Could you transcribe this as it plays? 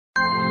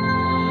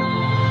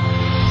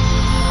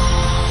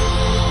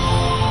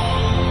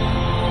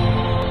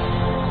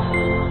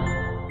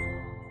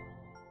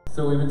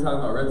So we've been talking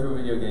about retro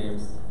video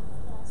games.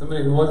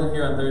 Somebody who wasn't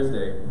here on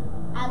Thursday.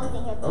 I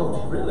wasn't here Tuesday.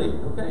 Oh, really?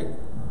 Okay.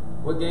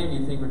 What game do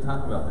you think we're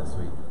talking about this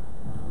week?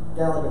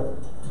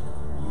 Galaga.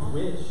 You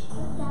wish.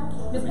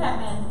 Miss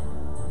Pac-Man.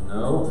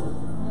 No.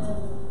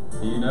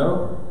 Do you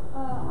know?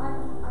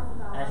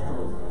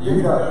 Astro.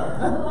 You know.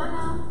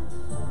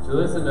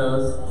 Jalissa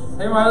knows.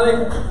 Hey, Marley.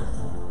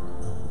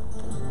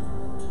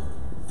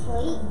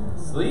 Sleep.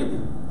 Sleep?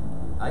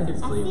 I can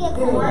sleep. I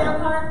see a Mario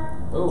Kart.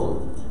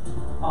 Oh.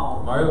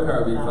 Mario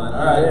Kart would be fun.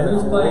 All right.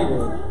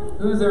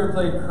 Who's ever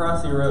played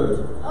Crossy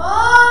Road?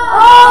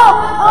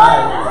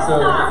 Alright,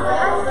 so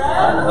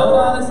hold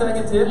on a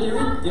second, Tip.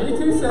 Give me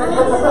 2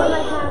 seconds.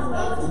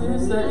 2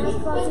 seconds.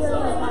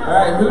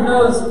 Alright, who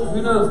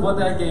knows what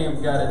that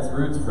game got its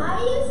roots from?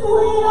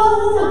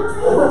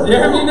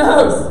 Jeremy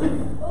knows.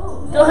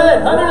 Go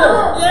ahead, Hunter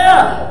knows.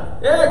 Yeah!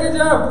 Yeah, good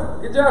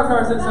job. Good job,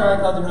 Carson. Sorry I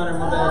called you Hunter,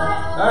 my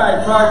bad.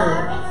 Alright,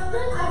 Frogger.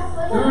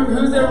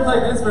 Who's ever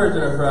played this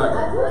version of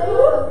Frogger?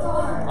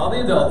 All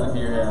the adults in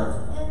here have.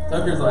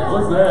 Tucker's like,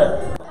 what's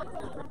that?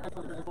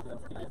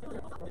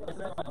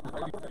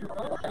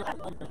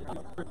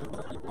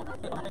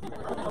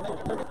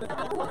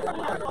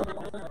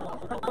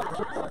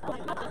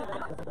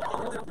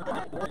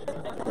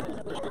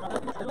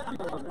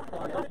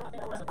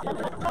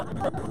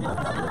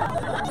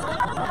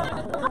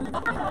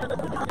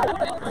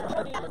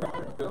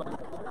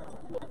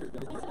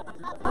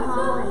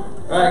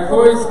 Alright,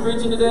 Corey's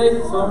preaching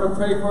today, so I'm going to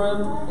pray for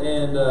him,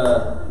 and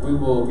we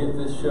will get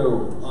this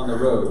show on the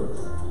road.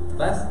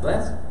 Last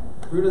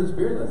fruit of the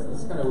Spirit lesson.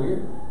 This is kind of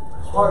weird.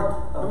 Heart.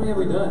 How many have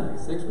we done?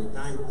 6 weeks?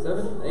 9.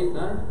 7? 8? 9?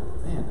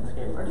 Man, that's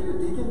crazy. Are you a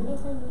deacon?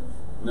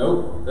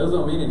 Nope, those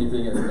don't mean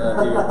anything here, so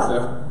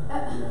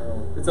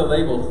it's a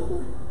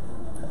label.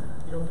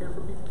 You don't care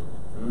for people?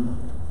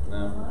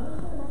 No,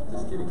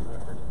 just kidding.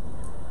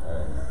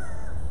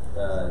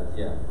 Alright.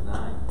 Yeah,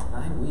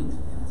 9 weeks,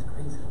 man, that's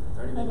crazy. It's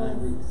already been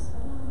 9 weeks.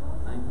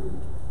 9th week.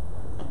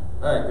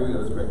 Alright, here we go,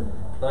 let's pray.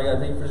 Father God,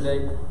 thank you for today.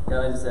 God,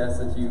 I just ask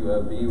that you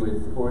be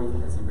with Corey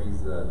as he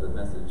brings the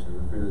message of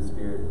the fruit of the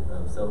Spirit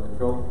of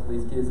self-control for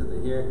these kids, that they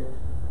hear it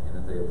and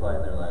that they apply it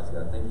in their lives.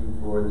 God, thank you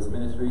for this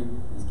ministry,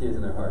 these kids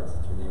in their hearts.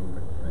 In your name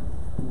we pray.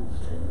 Amen.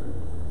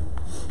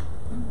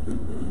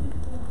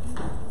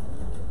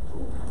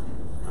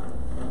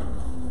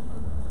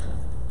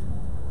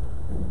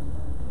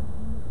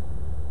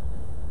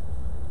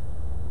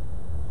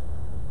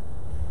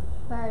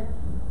 Bird.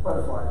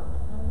 Butterfly.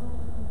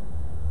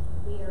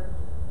 Beer.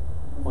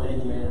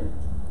 Pointing man.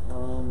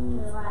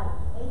 You're right.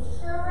 It's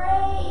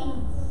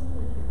charades.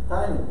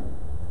 Tiny.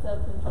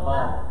 Self-control.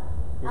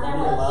 Fruit of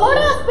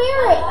the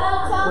Spirit.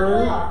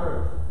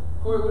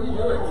 Corey, what are you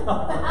doing?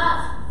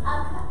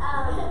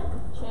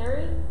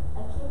 Cherry.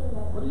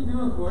 What are you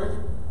doing, Corey?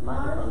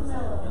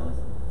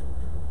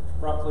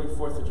 Broccoli,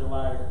 4th of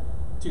July,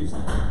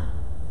 Tuesday.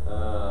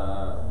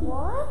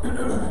 What?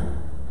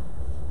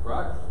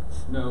 Brock?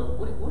 No.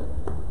 What?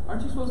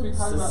 Aren't you supposed to be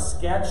talking about?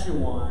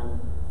 Saskatchewan,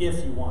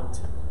 if you want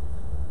to.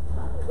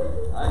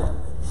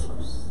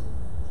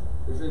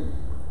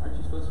 Aren't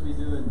you supposed to be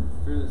doing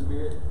fruit of the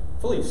Spirit?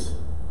 Felice.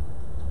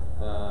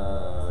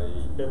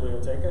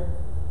 Biblioteca.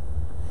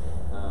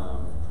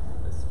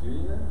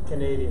 Estudia?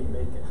 Canadian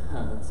bacon.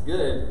 That's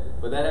good,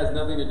 but that has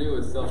nothing to do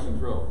with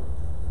self-control.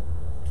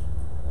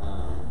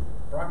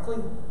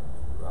 Broccoli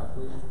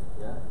Broccoli?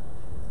 Yeah.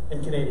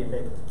 and Canadian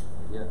bacon.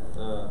 Yeah.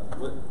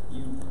 What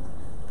you?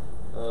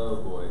 Oh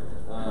boy.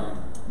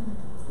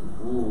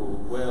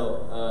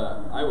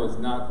 I was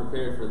not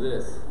prepared for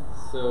this.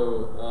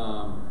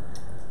 So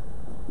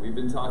we've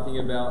been talking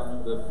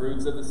about the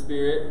fruits of the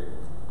Spirit,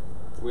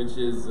 which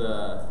is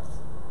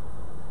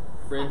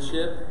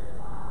friendship.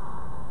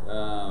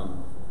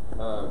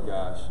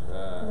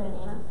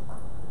 Banana.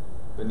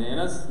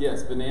 Bananas.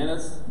 Yes,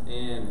 bananas,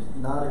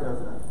 and Not a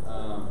coconut.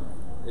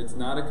 it's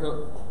not a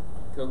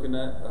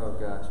coconut. Oh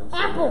gosh, I'm so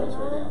Apple. nervous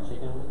right now.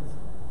 Chicken wings.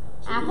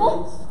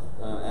 Apple?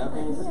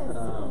 Apples.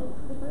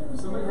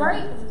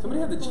 Somebody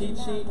have the cheat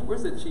sheet.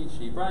 Where's the cheat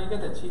sheet? Brian, you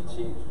got that cheat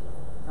sheet?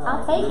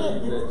 I'll take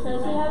it. Use that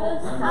cheat sheet.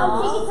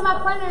 I'll take it to my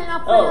printer and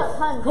I'll print out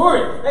tons.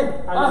 Corey! Hey,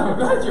 I'm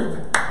glad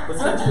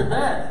you're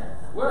back.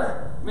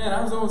 What? Man,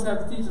 I was almost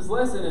have to teach this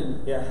lesson,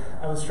 and Yeah,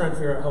 I was trying to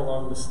figure out how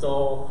long to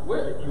stall.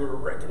 What? You were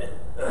wrecking it.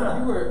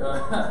 you were.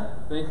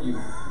 Thank you.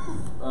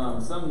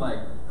 Some like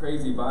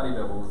crazy body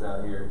doubles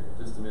out here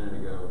just a minute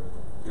ago,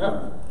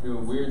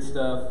 doing weird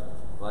stuff,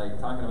 like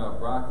talking about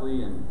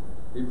broccoli and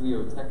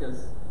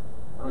bibliotecas.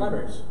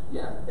 Libraries.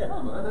 Yeah.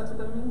 Oh, that's what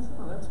that means.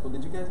 Oh, that's cool.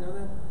 Did you guys know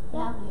that?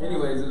 Yeah.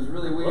 Anyways, it was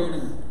really weird,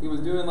 and he was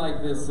doing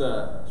like this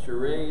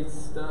charades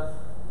stuff.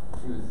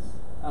 He was,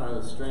 I don't know,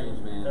 it was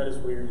strange, man. That is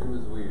weird. It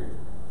was weird.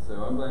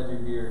 So I'm glad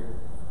you're here.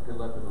 Good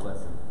luck with the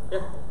lesson.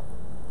 Yeah.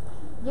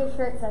 Your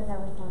shirt says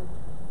everything.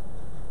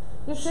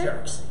 Your shirt?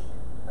 Sharks.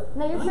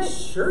 No, your Nice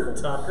shirt.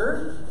 shirt,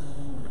 Tucker.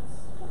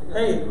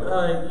 Hey,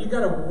 you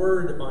got a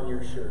word on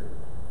your shirt.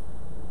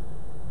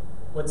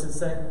 What's it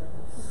say?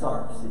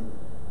 Sarksy.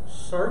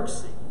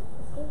 Sharksy.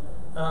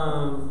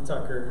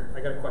 Tucker, I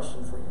got a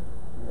question for you.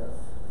 Yes.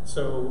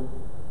 So,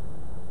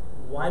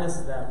 why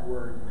does that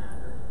word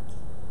matter?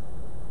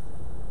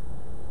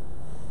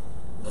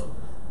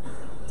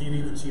 Do you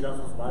need to cheat off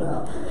of mine?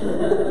 No.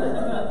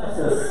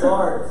 So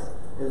sarx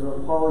is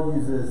what Paul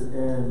uses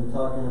in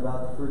talking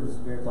about the fruit of the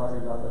Spirit, talking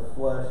about the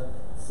flesh,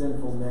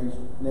 sinful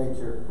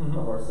nature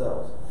of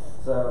ourselves.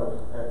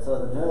 So at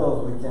Southern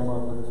Hills, we came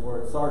up with this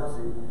word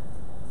sarxy,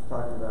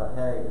 talking about,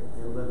 hey,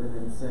 you're living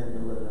in sin,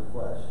 you're living in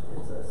flesh.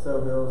 It's a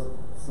SoHills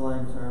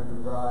slang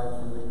term derived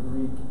from the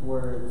Greek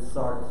word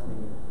sarx,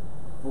 meaning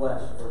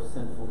flesh or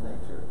sinful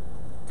nature.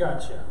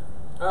 Gotcha.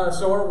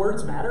 So our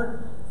words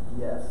matter?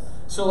 Yes.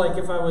 So like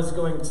if I was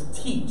going to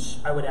teach,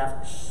 I would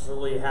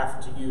actually have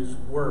to use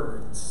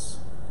words.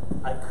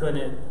 I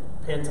couldn't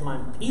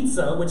pantomime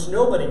pizza, which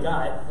nobody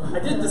got. I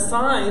did the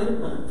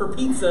sign for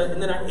pizza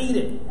and then I ate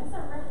it.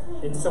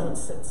 And someone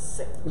said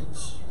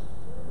sandwich.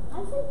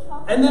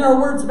 And then our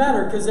words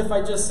matter, because if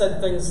I just said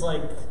things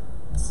like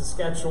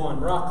Saskatchewan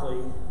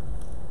broccoli,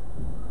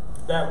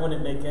 that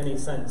wouldn't make any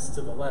sense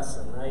to the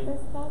lesson, right?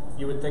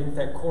 You would think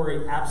that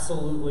Corey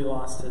absolutely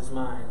lost his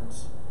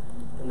mind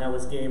and that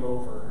was game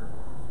over.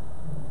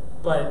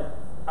 But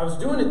I was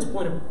doing it to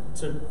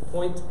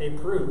point a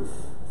proof.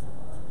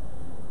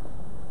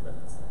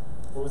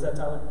 What was that,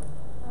 Tyler?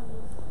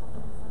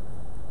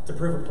 To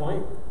prove a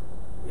point?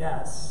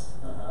 Yes.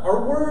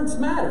 Our words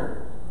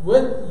matter.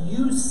 What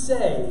you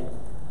say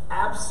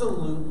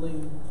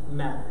absolutely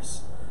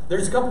matters.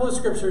 There's a couple of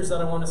scriptures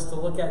that I want us to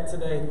look at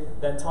today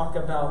that talk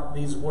about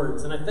these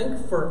words. And I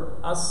think for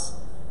us,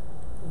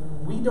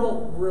 we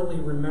don't really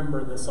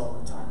remember this all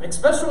the time,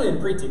 especially in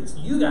preteens.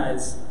 You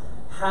guys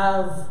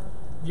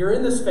you're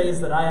in this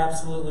phase that I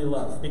absolutely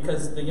love,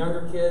 because the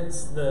younger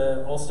kids,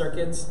 the all-star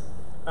kids,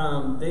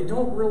 they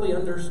don't really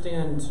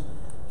understand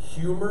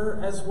humor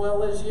as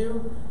well as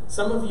you.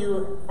 Some of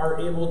you are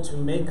able to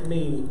make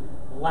me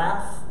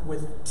laugh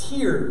with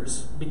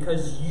tears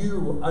because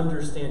you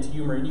understand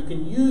humor, and you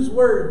can use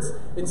words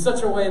in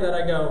such a way that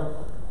I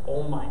go,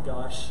 oh my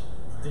gosh,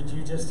 did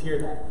you just hear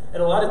that?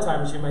 And a lot of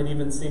times you might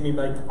even see me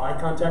make eye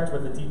contact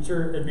with the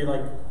teacher and be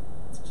like,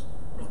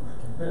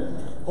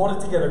 hold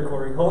it together,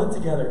 Corey, hold it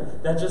together.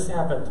 That just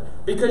happened.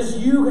 Because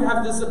you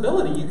have this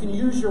ability. You can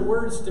use your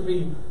words to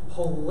be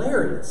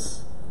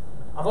hilarious.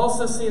 I've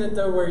also seen it,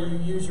 though, where you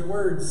use your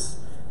words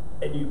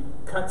and you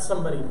cut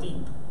somebody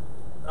deep.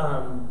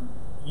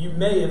 You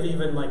may have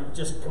even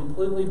just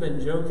completely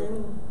been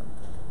joking,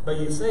 but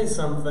you say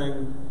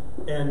something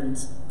and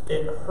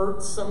it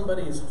hurts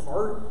somebody's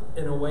heart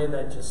in a way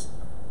that just,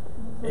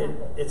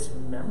 it's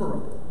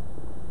memorable.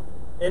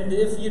 And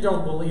if you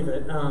don't believe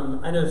it,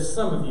 I know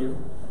some of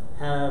you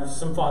have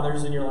some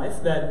fathers in your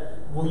life that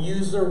will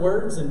use their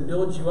words and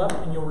build you up,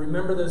 and you'll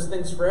remember those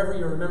things forever.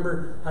 You'll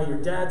remember how your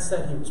dad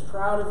said he was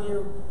proud of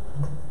you.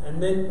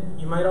 And then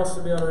you might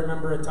also be able to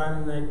remember a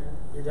time that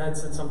your dad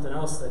said something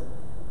else that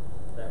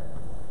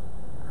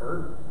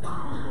hurt.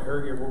 It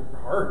hurt your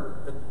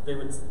heart that they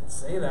would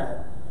say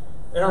that.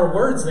 And our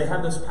words, they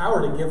have this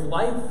power to give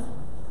life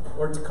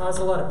or to cause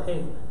a lot of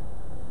pain.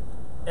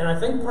 And I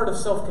think part of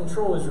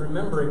self-control is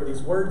remembering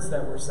these words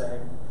that we're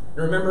saying. And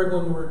remembering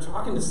when we're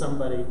talking to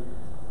somebody,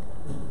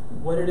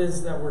 what it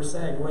is that we're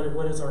saying,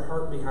 what is our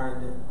heart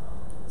behind it.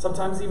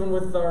 Sometimes even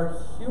with our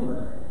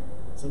humor.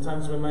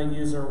 Sometimes we might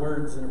use our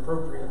words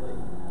inappropriately.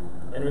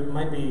 And it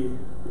might be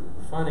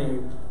funny,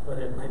 but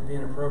it might be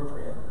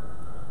inappropriate.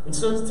 And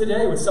so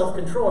today, with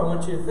self-control, I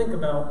want you to think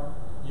about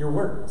your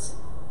words.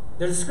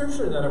 There's a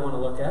scripture that I want to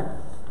look at.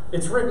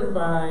 It's written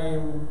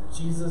by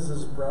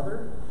Jesus'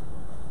 brother.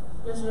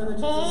 You guys know that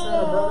Jesus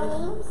had a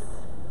brother?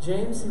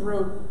 James, he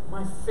wrote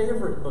my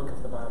favorite book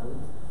of the Bible.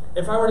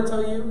 If I were to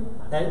tell you,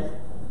 hey,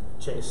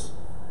 Chase,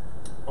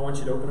 I want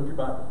you to open up your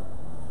Bible,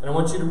 and I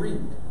want you to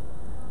read,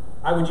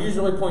 I would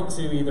usually point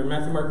to either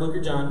Matthew, Mark, Luke,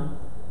 or John,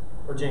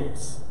 or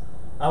James.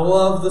 I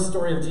love the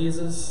story of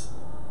Jesus,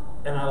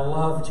 and I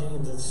love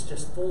James. It's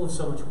just full of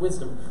so much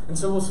wisdom. And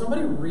so will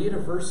somebody read a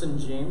verse in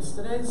James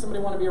today?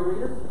 Somebody want to be a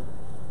reader?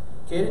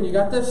 Kaden, you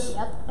got this?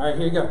 Yep. All right,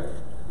 here you go.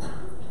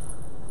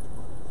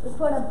 We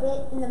put a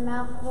bit in the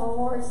mouth of a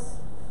horse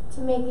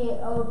to make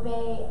it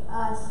obey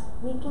us.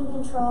 We can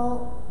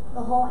control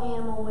the whole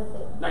animal with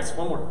it. Nice,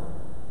 one more.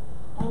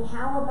 And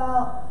how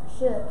about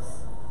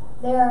ships?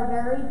 They are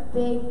very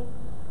big.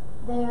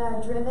 They are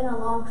driven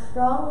along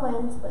strong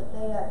winds, but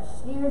they are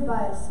steered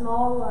by a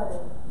small rudder.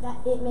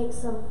 That it makes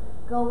them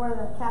go where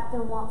the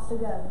captain wants to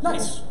go.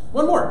 Nice,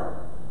 one more.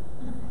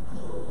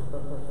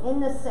 In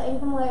the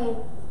same way,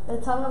 the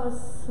tongue is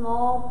a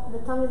small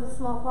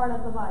part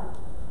of the body.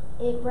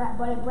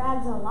 But it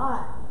brags a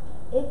lot.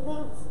 It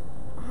thinks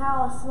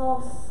how a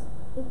small.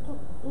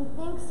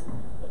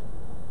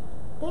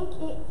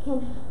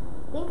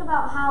 Think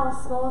about how a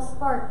small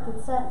spark can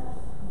set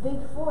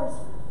big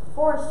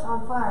forest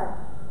on fire.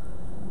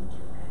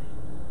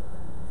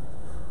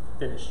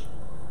 Finish.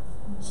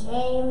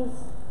 James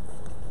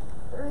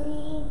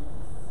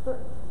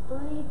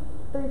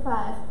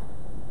 3:5.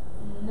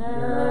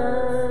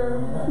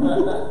 NIrV.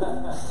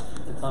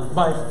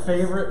 My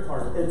favorite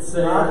part. It's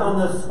not on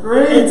the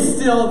screen. It's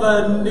still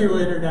the New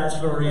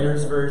International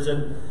Reader's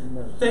Version.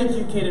 Thank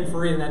you, Kaden, for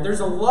reading that. There's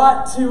a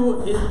lot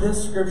to in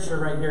this scripture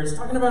right here. It's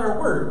talking about our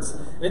words.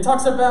 And it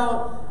talks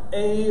about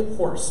a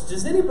horse.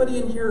 Does anybody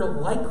in here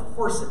like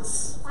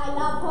horses? I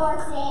love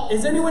horses.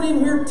 Is anyone in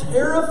here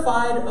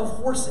terrified of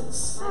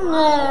horses? I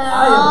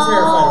am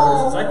terrified of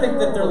horses. I think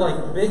that they're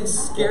like big,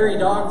 scary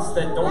dogs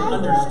that don't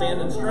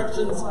understand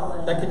instructions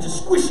that can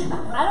just squish you.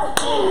 I don't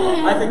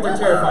care. I think they're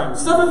terrifying.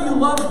 Some of you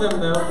love them,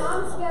 though.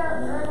 I'm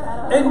scared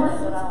of And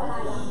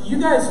horses. you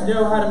guys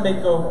know how to make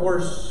a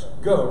horse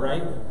go,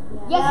 right?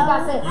 Yes, you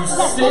got it. You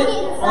sit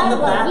on the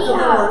back of the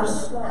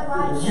horse,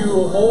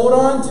 you hold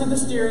on to the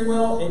steering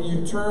wheel, and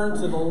you turn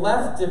to the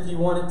left if you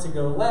want it to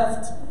go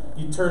left.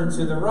 You turn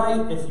to the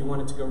right if you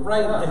want it to go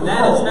right, and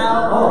that is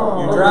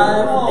how you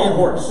drive a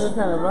horse.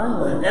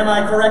 Am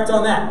I correct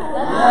on that?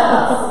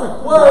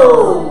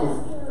 Whoa!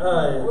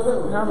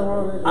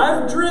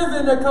 I've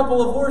driven a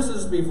couple of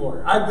horses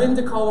before. I've been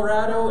to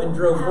Colorado and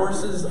drove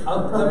horses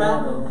up the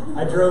mountain.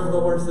 I drove the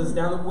horses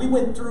down. We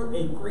went through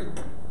a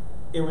creek.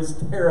 It was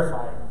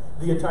terrifying.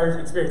 The entire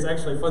experience.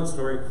 Actually, a fun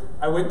story.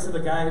 I went to the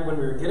guy when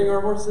we were getting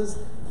our horses.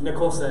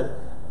 Nicole said,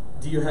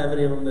 "Do you have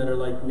any of them that are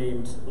like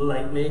named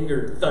Lightning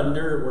or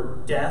Thunder or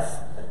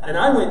Death?" And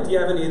I went, "Do you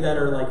have any that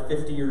are like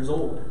 50 years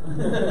old?"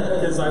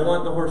 Because I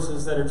want the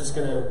horses that are just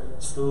going to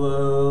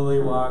slowly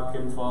walk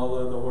and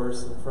follow the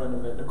horse in front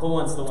of it. Nicole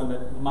wants the one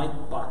that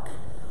might buck.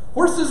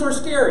 Horses are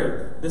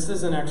scary. This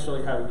isn't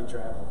actually how you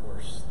drive a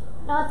horse.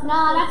 No, it's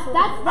not.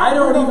 That's I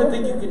don't even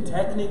think you can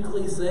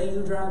technically say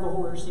you drive a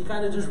horse. You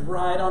kind of just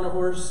ride on a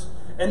horse.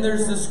 And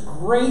there's this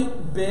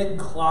great big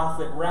cloth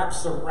that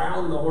wraps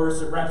around the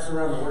horse. It wraps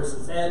around the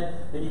horse's head.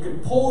 And you can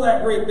pull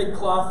that great big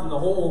cloth and the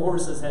whole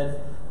horse's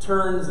head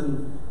turns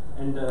and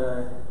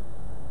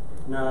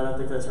no, I don't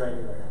think that's right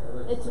either.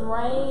 It's like a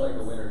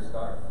rain. winter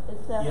scarf.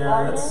 It's a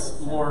Yeah, that's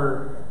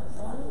more...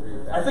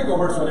 I think a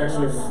horse would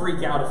actually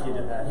freak out if you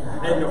did that.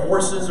 And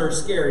horses are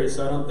scary,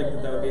 so I don't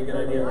think that would be a good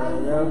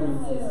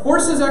idea.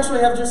 Horses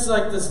actually have just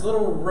like this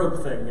little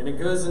rope thing, and it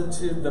goes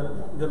into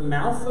the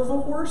mouth of a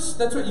horse.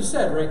 That's what you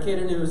said, right,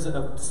 Kaden? It was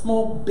a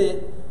small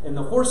bit in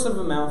the horse of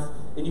a mouth,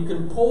 and you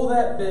can pull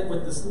that bit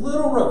with this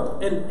little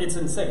rope. And it's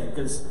insane,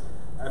 because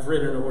I've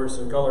ridden a horse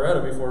in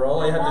Colorado before.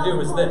 All I had to do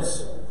was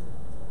this.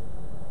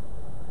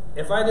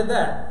 If I did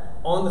that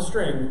on the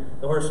string,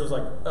 the horse was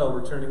like, "Oh,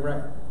 we're turning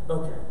right.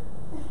 Okay."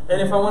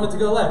 And if I wanted to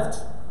go left,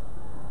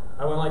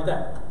 I went like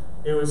that.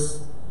 It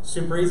was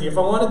super easy. If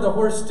I wanted the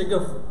horse to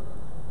go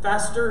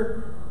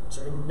faster, which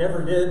I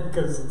never did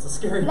because it's a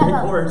scary big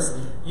horse,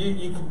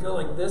 you could go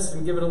like this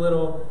and give it a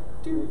little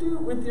doo-doo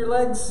with your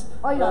legs.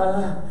 I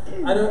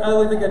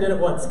only think I did it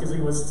once because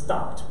he was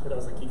stopped. But I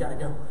was like, "You gotta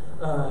go.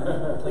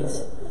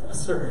 Please,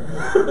 sir."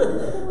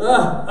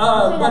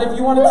 But if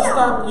you wanted to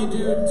stop, you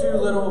do two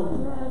little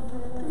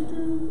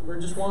doo-doo, or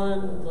just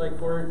one,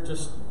 or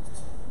just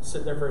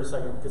sit there for a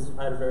second, because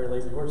I had a very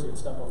lazy horse. He would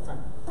stop all the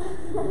time.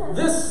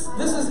 This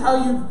is how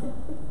you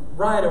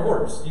ride a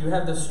horse. You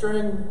have the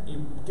string,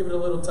 you give it a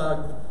little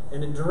tug,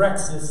 and it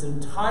directs this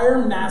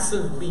entire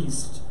massive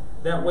beast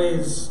that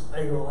weighs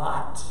a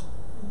lot.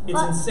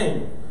 It's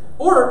insane.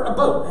 Or a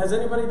boat. Has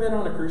anybody been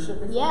on a cruise ship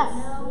before? Yes.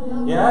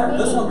 Yeah?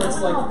 This one looks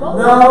like...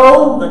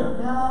 No!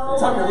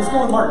 Tucker, let's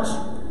go in March.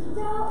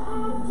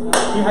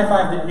 He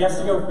high-fived it. He has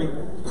to go with me.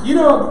 You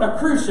know, a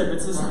cruise ship,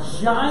 it's this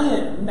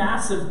giant,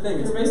 massive thing.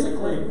 It's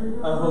basically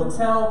a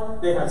hotel.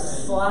 They have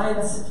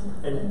slides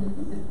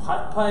and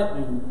putt-putt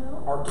and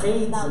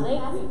arcades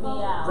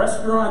and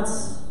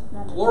restaurants,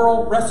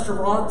 plural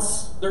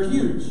restaurants. They're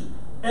huge.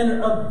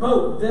 And a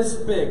boat this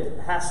big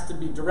has to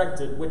be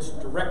directed which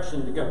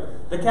direction to go.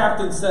 The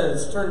captain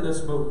says, "Turn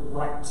this boat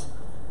right."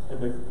 And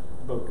the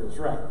boat goes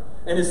right.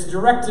 And it's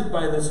directed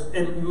by this,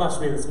 it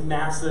must be this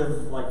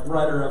massive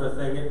rudder of a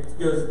thing. It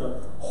goes the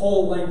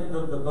whole length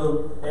of the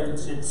boat, and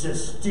it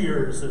just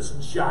steers this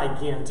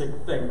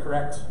gigantic thing,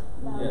 correct?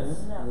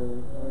 Yes.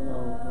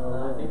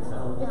 I think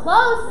so. You're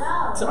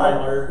close.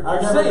 Tyler,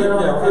 I've you're never saying been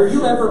on a no. Have cruise you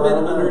ship, ever so I been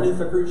don't know. underneath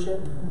a cruise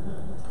ship?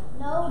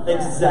 No,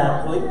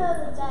 Exactly. I know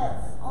that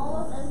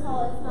almost as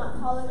tall, if not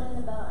taller than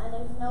the boat, and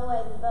there's no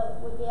way the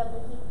boat would be able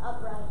to keep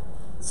upright.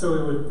 So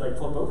it would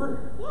flip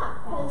over?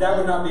 Yeah. That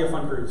would not be a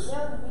fun cruise. It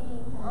would be.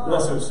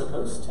 Unless it was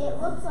supposed to.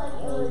 It looks like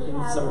it would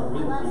have Some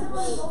wheels. less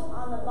weight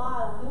on the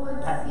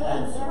bottom. Pat, pat.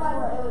 And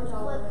therefore it would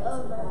flip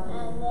over,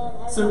 and then.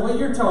 So what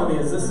you're telling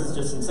me is this is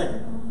just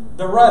insane.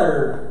 The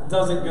rudder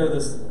doesn't go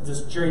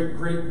this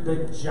great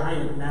big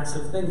giant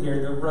massive thing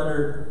here. The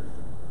rudder,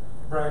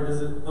 Brian,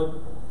 does it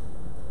look?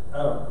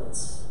 Oh,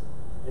 it's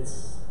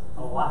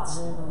a lot.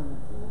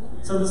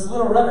 So this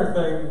little rudder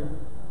thing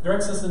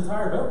directs this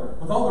entire boat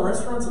with all the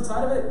restaurants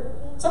inside of it.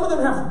 Some of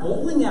them have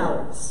bowling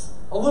alleys.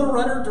 A little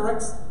rudder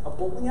directs a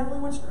bowling alley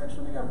which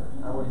direction to go.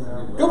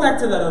 Go back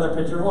to that other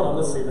picture. Hold on,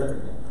 let's see that.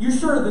 You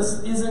sure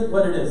this isn't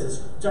what it is?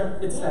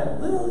 It's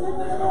that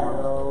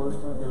little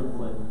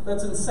thing.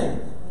 That's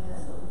insane.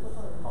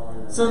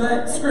 So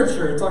that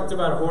scripture, it talked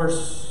about a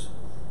horse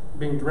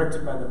being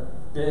directed by the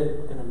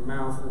bit in a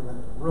mouth and a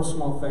real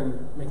small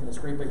thing making this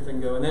great big thing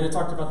go. And then it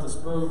talked about this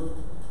boat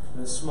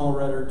and this small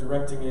rudder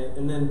directing it.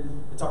 And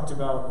then it talked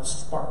about a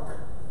spark.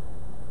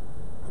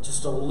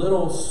 Just a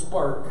little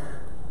spark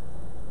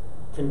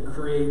can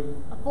create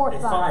a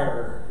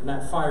fire, and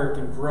that fire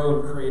can grow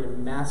and create a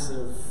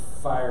massive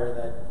fire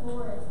that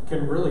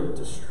can really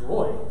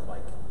destroy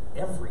like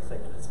everything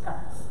in its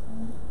path.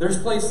 There's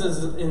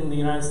places in the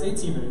United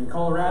States, even in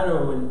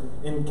Colorado and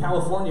in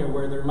California,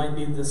 where there might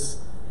be this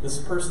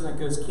person that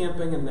goes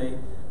camping and they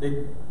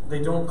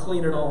don't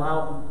clean it all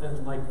out,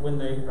 and like when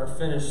they are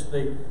finished,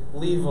 they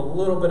leave a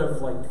little bit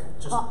of like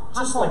just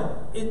like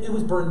it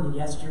was burned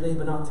yesterday,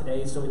 but not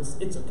today, so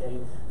it's okay.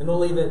 And they'll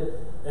leave it,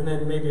 and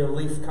then maybe a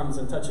leaf comes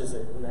and touches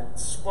it, and that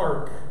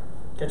spark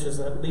catches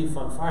that leaf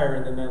on fire,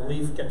 and then that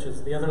leaf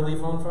catches the other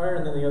leaf on fire,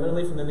 and then the other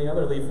leaf, and then the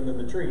other leaf, and then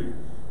the tree,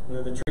 and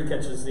then the tree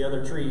catches the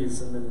other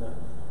trees, and then the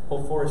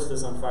whole forest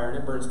is on fire, and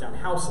it burns down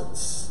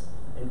houses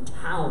and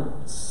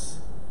towns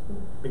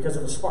because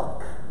of a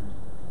spark.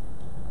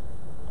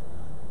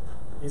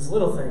 These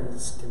little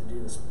things can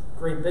do this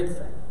great big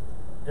thing.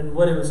 And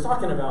what it was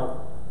talking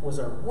about was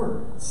our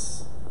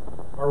words.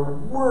 Our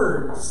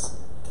words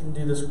can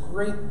do this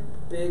great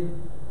big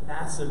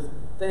massive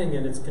thing,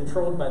 and it's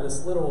controlled by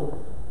this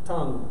little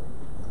tongue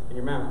in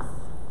your mouth.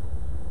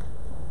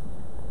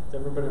 Did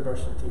everybody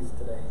brush their teeth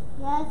today?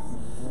 Yes.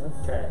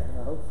 Okay.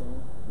 I hope so.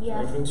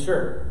 Yeah. Making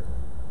sure.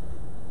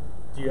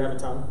 Do you have a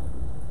tongue?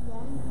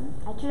 Yes.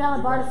 I chewed on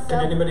a bar of soap. Can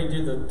anybody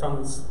do the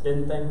tongue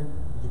spin thing?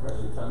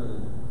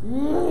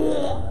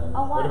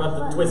 What about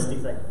the twisty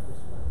thing?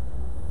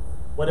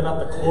 What about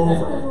the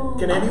clover?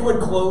 Can anyone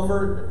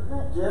clover?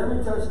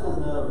 Jeremy touched his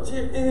nose.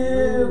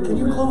 Ew, can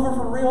you clover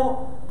for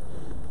real?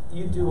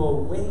 You do a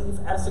wave.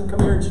 Addison, come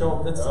here and show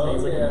them. That's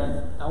amazing.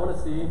 Yeah. I want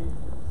to see.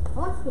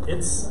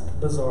 It's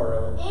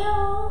bizarro. Ew.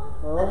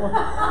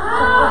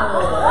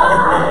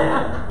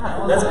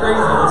 That's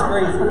crazy. That's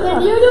crazy.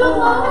 Can you do a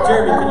clover?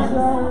 Jeremy, can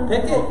you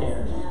pick it?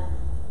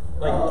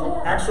 Like,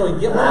 actually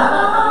get one?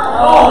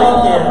 Oh, you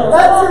can.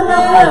 That's your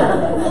man!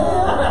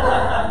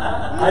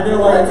 I know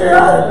why you married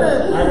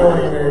him. I know why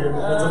you married him.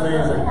 That's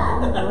amazing.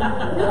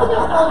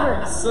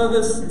 So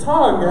this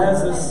tongue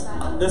has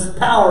this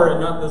power,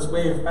 and not this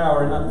wave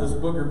power, not this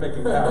booger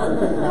picking power,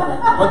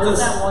 but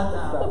this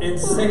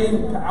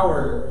insane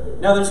power.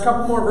 Now there's a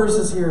couple more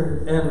verses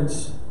here, and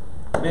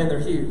man, they're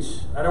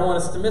huge. I don't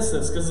want us to miss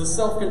this, because the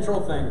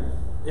self-control thing,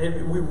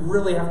 we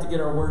really have to get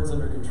our words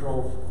under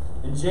control.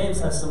 And James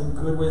has some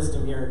good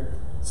wisdom here.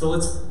 So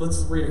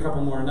let's read a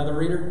couple more. Another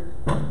reader?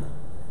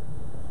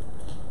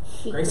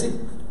 Gracie?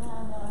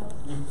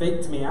 You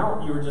faked me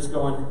out. You were just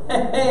going,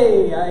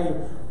 hey, I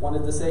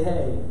wanted to say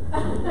hey.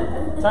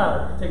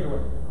 Tyler, take it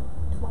away.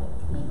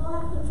 People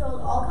have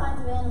controlled all kinds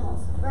of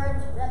animals,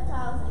 birds,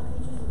 reptiles, and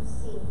creatures of the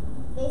sea.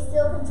 They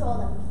still control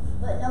them,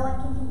 but no one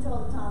can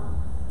control the tongue.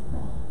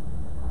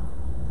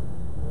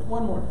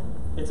 One more.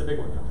 It's a big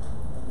one now.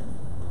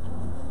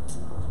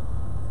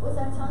 With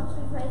our tongues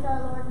we praise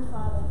our Lord and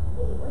Father.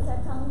 With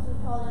our tongues we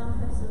call down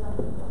curses on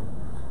people.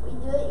 We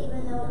do it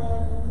even though they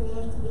have been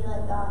created to be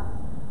like God.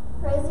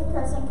 Praise and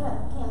cursing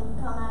can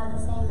come out of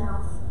the same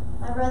mouth.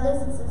 My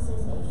brothers and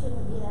sisters, it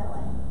shouldn't be that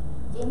way.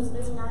 James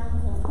 3:9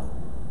 and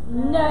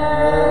 10. No.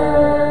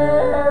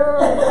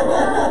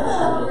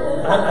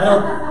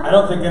 I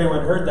don't think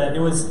anyone heard that. It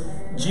was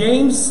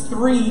James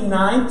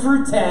 3:9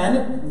 through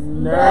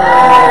 10. No.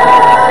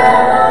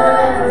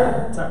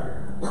 Tucker,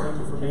 thank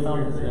you for being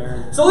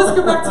here. So let's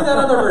go back to that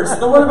other verse,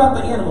 the one about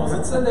the animals.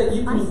 It said that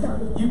you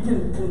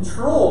can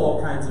control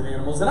all kinds of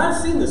animals, and I've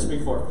seen this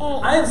before.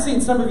 I have seen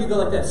some of you go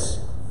like this,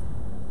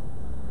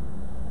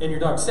 and your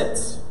dog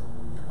sits.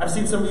 I've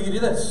seen some of you do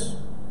this,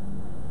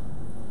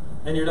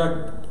 and your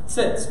dog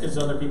sits, because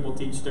other people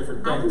teach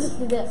different I can things. just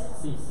do this.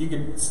 You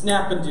could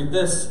snap and do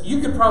this.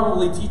 You could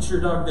probably teach your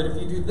dog that if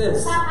you do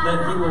this,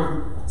 then he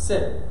will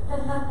sit.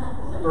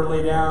 Or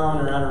lay down,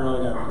 or I don't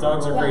really know.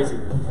 Dogs are crazy.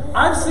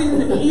 I've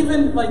seen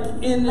even like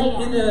in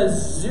a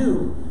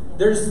zoo,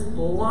 there's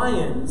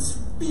lions,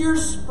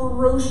 fierce,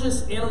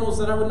 ferocious animals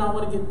that I would not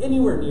want to get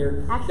anywhere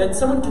near, that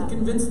someone can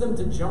convince them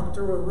to jump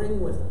through a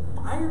ring with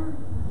fire.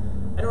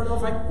 I don't know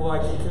if I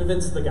can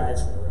convince the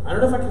guys. I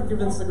don't know if I can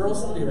convince the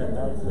girls to do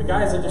that. The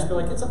guys would just go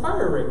like, it's a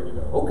fire ring. And you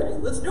go, okay,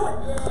 let's do it.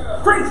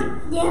 Crazy.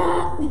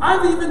 Yeah.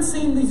 I've even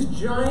seen these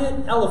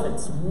giant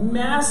elephants,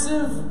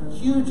 massive,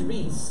 huge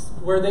beasts,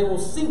 where they will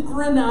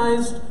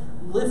synchronized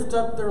lift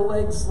up their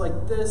legs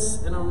like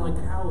this. And I'm like,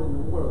 how in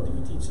the world do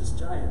you teach this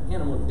giant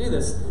animal to do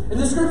this? And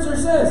the scripture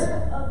says,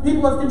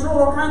 people have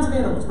controlled all kinds of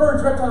animals,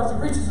 birds, reptiles, and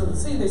creatures of the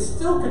sea. They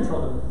still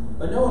control them,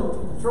 but no one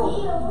can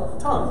control the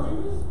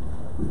tongue.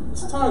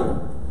 This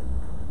tongue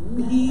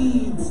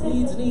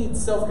needs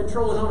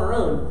self-control and on our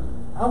own.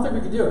 I don't think we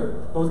can do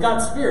it. But with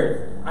God's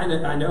Spirit,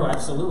 I know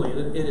absolutely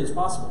it is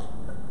possible.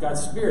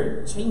 God's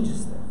Spirit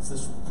changes things.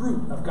 This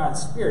fruit of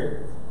God's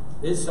Spirit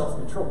is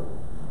self-control.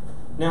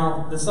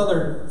 Now, this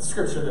other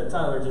scripture that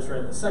Tyler just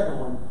read, the second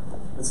one,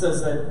 it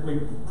says that we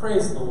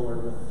praise the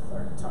Lord with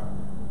our tongue.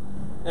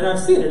 And I've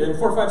seen it in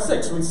 4, 5,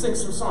 6. We sing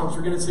some songs.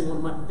 We're going to sing one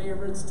of my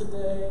favorites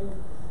today.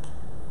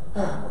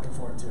 Looking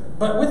forward to it.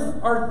 But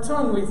with our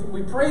tongue,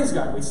 we praise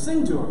God, we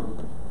sing to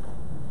Him,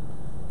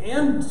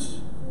 and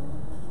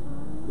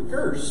we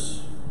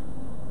curse.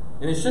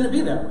 And it shouldn't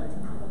be that way.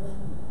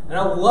 And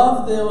I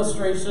love the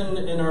illustration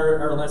in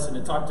our lesson.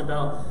 It talked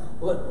about,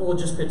 we'll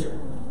just picture it.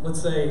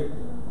 Let's say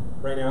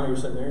right now you're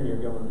sitting there and you're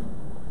going,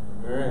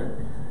 all right,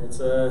 it's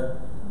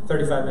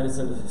 35 minutes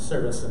into the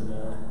service and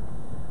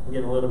I'm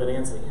getting a little bit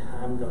antsy.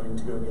 I'm going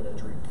to go get a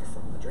drink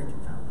from the drinking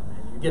fountain.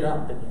 And you get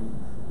up and you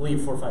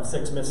leave 4, 5,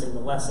 6 missing the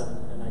lesson.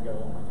 And I go,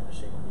 oh my gosh,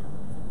 shame on you.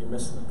 You're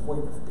missing the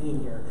point of being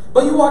here.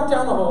 But you walk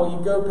down the hall,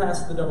 you go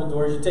past the double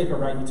doors, you take a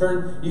right, you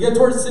turn, you go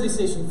towards City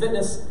Station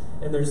Fitness,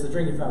 and there's the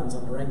drinking fountains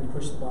on the right, and you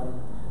push the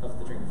bottom of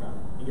the drinking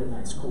fountain. You get a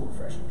nice, cool,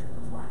 refreshing drink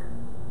of water.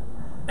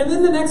 And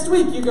then the next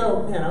week you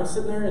go, man, I was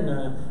sitting there and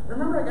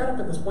remember I got up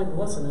at this point in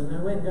the lesson and I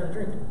went and got a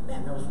drink. And,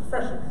 man, that was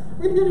refreshing.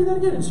 We're going to go do that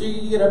again. And so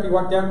you get up, you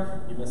walk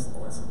down, you missed the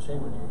lesson.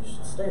 Shame on you. You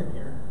should stay in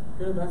here.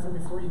 Go to the bathroom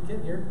before you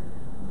get here.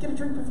 Get a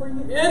drink before you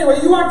get here. Anyway,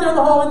 you walk down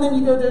the hall and then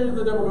you go down to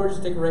the double doors,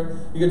 you take a right.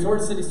 You go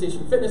towards City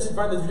Station Fitness, you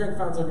find the drink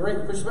fountains on your right,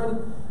 you push the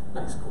button.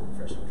 Nice, cool,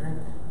 refreshing drink.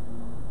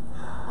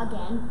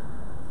 Again.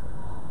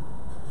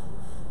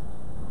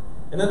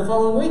 And then the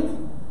following week,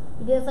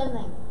 You do the same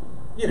thing.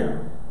 you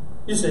know,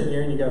 you're sitting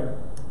here and you go,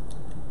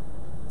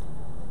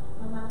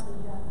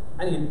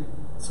 I need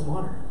some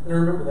water. And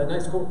remember that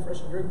nice, cool,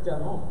 refreshing drink down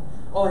the hall.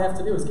 All I have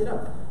to do is get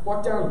up,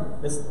 walk down,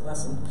 miss the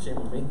lesson, shame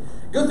on me.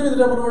 Go through the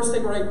double doors,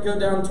 take a right, go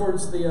down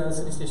towards the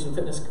City Station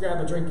Fitness,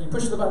 grab a drink, you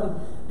push the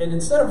button, and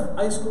instead of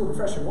ice cool,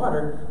 refreshing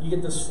water, you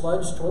get this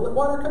sludge toilet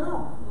water come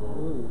out.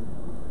 Ooh.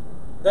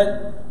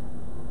 That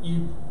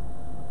you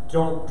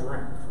don't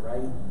drink,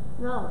 right?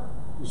 No.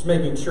 Just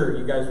making sure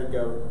you guys would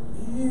go,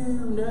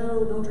 ew,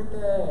 no, don't drink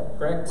that,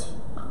 correct?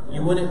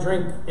 You wouldn't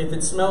drink, if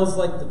it smells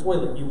like the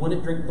toilet, you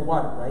wouldn't drink the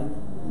water, right?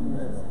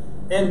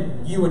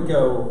 And you would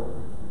go,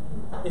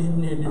 no,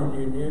 no,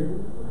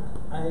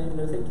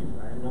 thank you.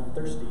 I am not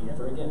thirsty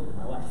ever again in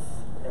my life,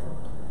 ever.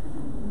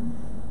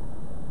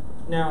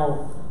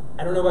 Now,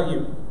 I don't know about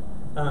you.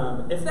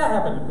 If that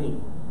happened to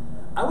me,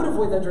 I would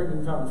avoid that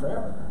drinking fountain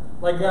forever.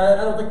 Like,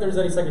 I don't think there's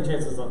any second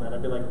chances on that.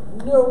 I'd be like,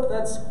 nope,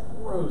 that's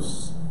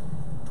gross.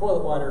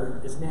 Toilet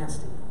water is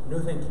nasty. No,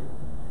 thank you.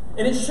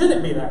 And it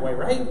shouldn't be that way,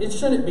 right? It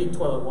shouldn't be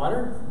toilet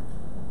water.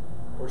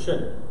 Or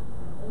should it?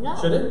 No.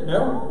 Should it?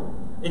 No.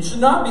 It should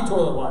not be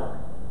toilet water.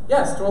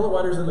 Yes, toilet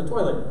water is in the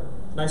toilet.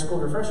 Nice,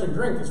 cold, refreshing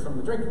drink is from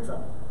the drinking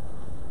fountain.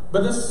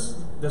 But this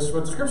is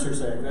what the Scripture is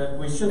saying, that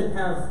we shouldn't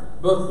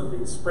have both of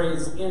these,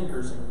 praise and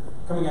cursing,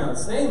 coming out of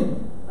the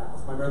same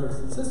mouth. My brothers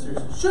and sisters,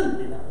 it shouldn't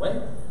be that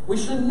way. We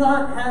should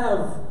not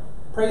have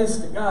praise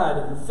to God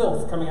and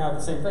filth coming out of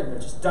the same thing.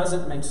 That just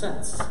doesn't make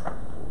sense.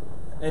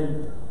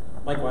 And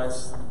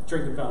likewise,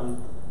 drinking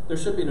fountain, there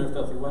should be no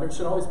filthy water. It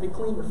should always be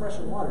clean,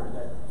 refreshing water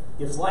that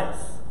gives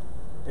life.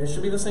 And it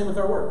should be the same with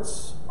our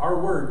words. Our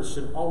words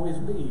should always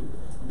be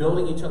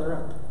building each other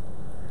up,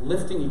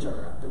 lifting each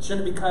other up. It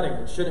shouldn't be cutting.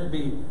 It shouldn't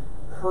be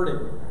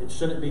hurting. It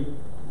shouldn't be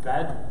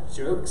bad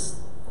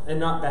jokes. And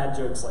not bad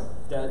jokes like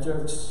dad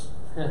jokes.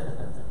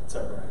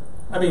 Sorry, Brian.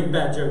 I mean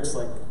bad jokes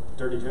like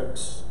dirty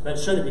jokes. That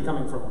shouldn't be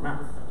coming from our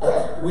mouth.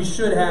 We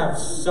should have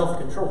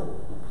self-control.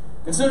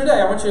 And so today,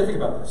 I want you to think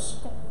about this.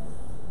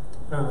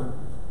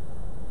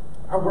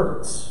 Our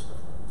words,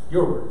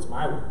 your words,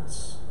 my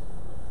words,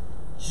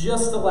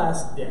 just the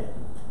last day,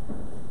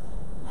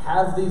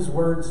 have these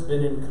words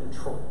been in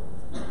control?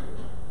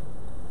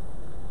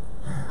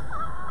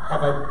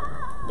 Have I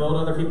built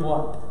other people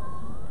up?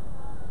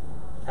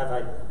 Have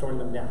I torn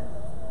them down?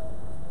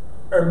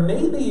 Or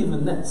maybe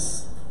even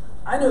this.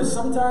 I know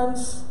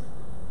sometimes,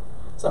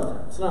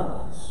 not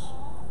always,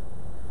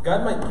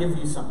 God might give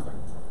you something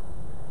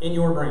in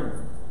your brain.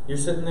 You're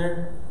sitting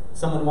there,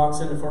 someone walks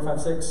in at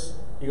 456,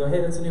 you go, hey,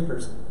 that's a new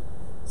person.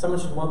 Someone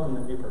should welcome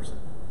that new person.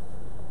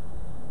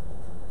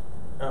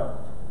 Oh,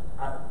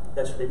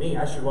 that should be me.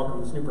 I should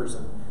welcome this new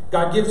person.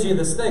 God gives you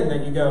this thing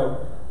that you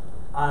go,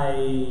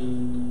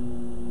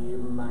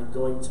 am I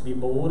going to be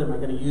bold? Am I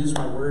going to use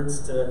my words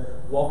to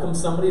welcome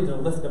somebody, to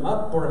lift them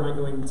up? Or am I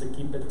going to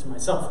keep it to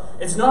myself?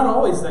 It's not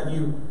always that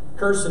you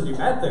curse and do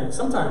bad things.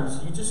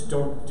 Sometimes you just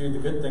don't do the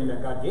good thing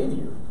that God gave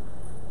you.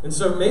 And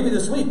so maybe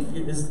this week,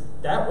 is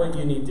that what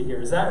you need to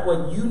hear? Is that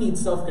what you need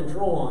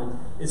self-control on?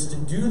 Is to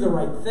do the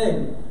right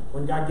thing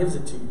when God gives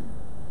it to you.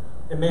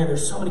 And man,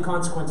 there's so many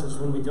consequences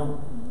when we don't.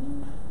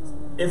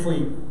 If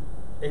we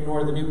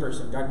ignore the new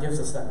person, God gives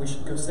us that. We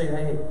should go say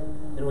hey.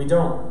 And we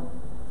don't.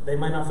 They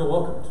might not feel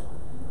welcomed.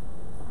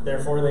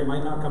 Therefore, they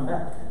might not come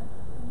back.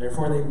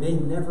 Therefore, they may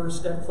never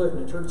step foot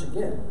in a church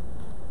again.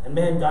 And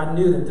man, God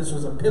knew that this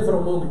was a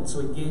pivotal moment, so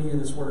He gave you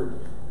this word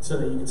so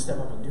that you could step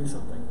up and do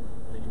something.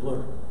 And then you blew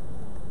it.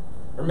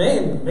 Or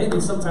maybe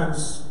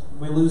sometimes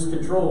we lose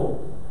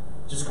control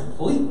just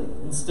completely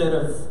instead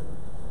of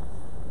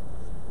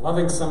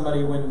loving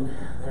somebody when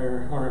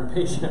we're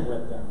impatient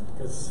with them.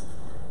 Because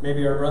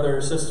maybe our brother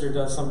or sister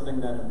does something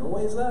that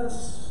annoys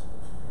us.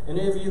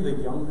 Any of you the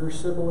younger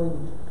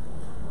sibling?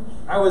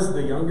 I was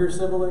the younger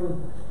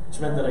sibling, which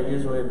meant that I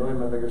usually annoyed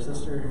my bigger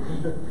sister.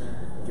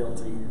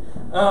 Guilty.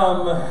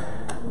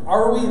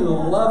 Are we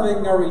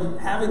loving? Are we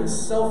having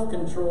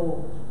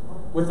self-control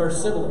with our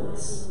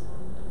siblings,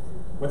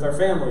 with our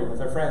family,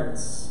 with our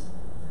friends?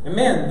 And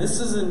man, this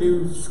is a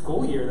new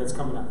school year that's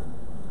coming up.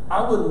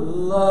 I would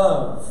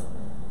love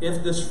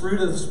if this fruit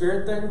of the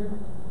Spirit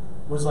thing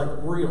was like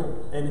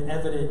real and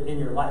evident in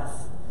your life.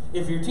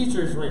 If your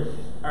teachers were,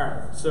 all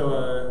right,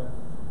 so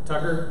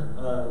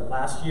Tucker,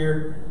 last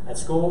year at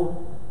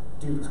school,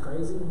 dude was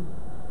crazy.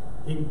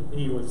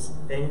 He was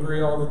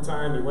angry all the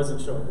time. He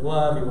wasn't showing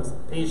love. He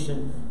wasn't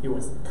patient. He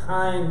wasn't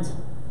kind.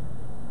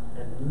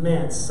 And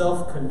man,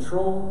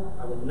 self-control,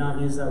 I would not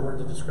use that word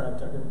to describe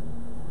Tucker.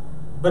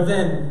 But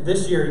then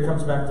this year he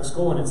comes back to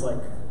school and it's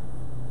like,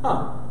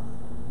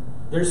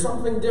 there's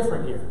something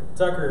different here.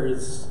 Tucker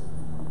is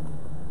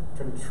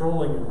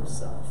controlling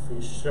himself.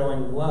 He's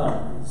showing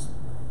love. He's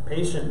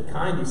patient,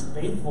 kind. He's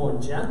faithful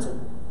and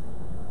gentle.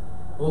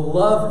 I would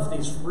love if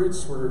these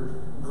fruits were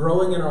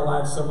growing in our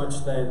lives so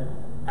much that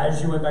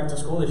as you went back to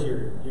school this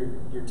year,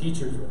 your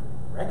teachers would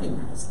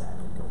recognize that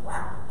and go,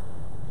 wow.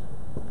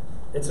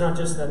 It's not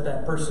just that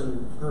that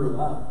person grew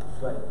up,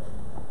 but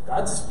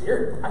God's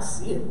Spirit, I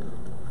see it.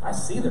 I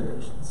see the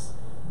patience.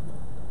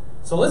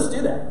 So let's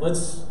do that.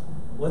 Let's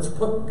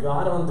put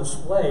God on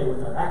display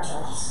with our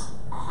actions.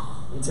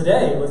 And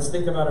today, let's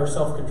think about our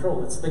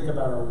self-control. Let's think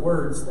about our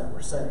words that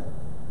we're saying.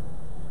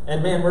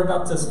 And man, we're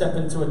about to step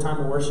into a time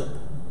of worship.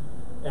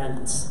 And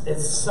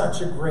it's such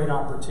a great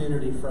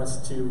opportunity for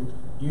us to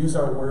use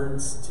our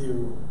words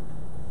to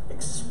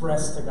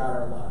express to God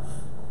our love.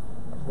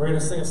 We're going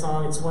to sing a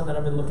song. It's one that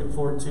I've been looking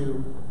forward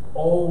to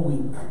all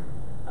week.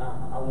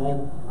 I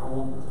won't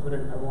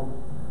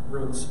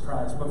ruin the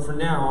surprise. But for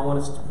now, I want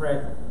us to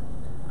pray.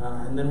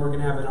 And then we're going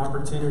to have an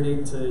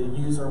opportunity to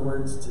use our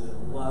words to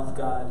love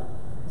God.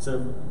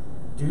 So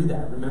do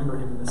that. Remember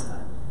Him in this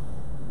time.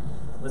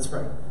 Let's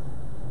pray.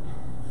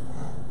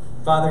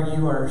 Father,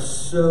 you are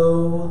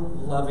so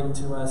loving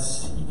to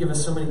us. You give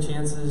us so many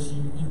chances.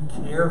 You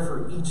care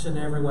for each and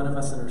every one of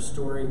us in our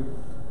story.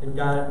 And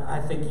God, I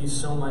thank you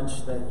so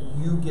much that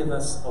you give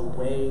us a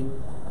way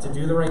to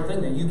do the right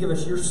thing, that you give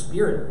us your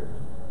Spirit.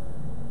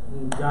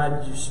 And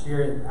God, your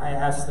Spirit, I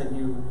ask that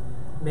you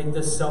make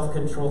this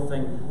self-control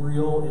thing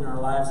real in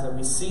our lives, that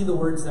we see the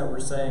words that we're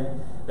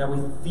saying, that we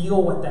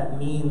feel what that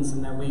means,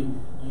 and that we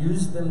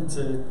use them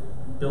to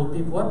build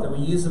people up, that we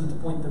use them to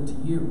point them to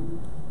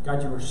you.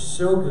 God, you are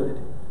so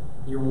good.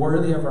 You're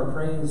worthy of our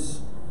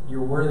praise.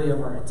 You're worthy of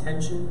our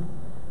attention.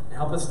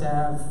 Help us to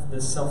have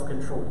this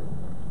self-control.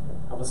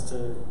 Help us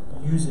to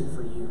use it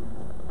for you.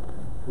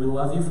 We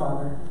love you,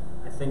 Father.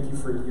 I thank you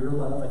for your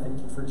love. I thank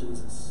you for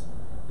Jesus.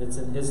 It's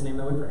in His name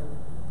that we pray.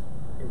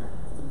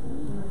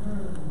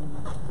 Amen.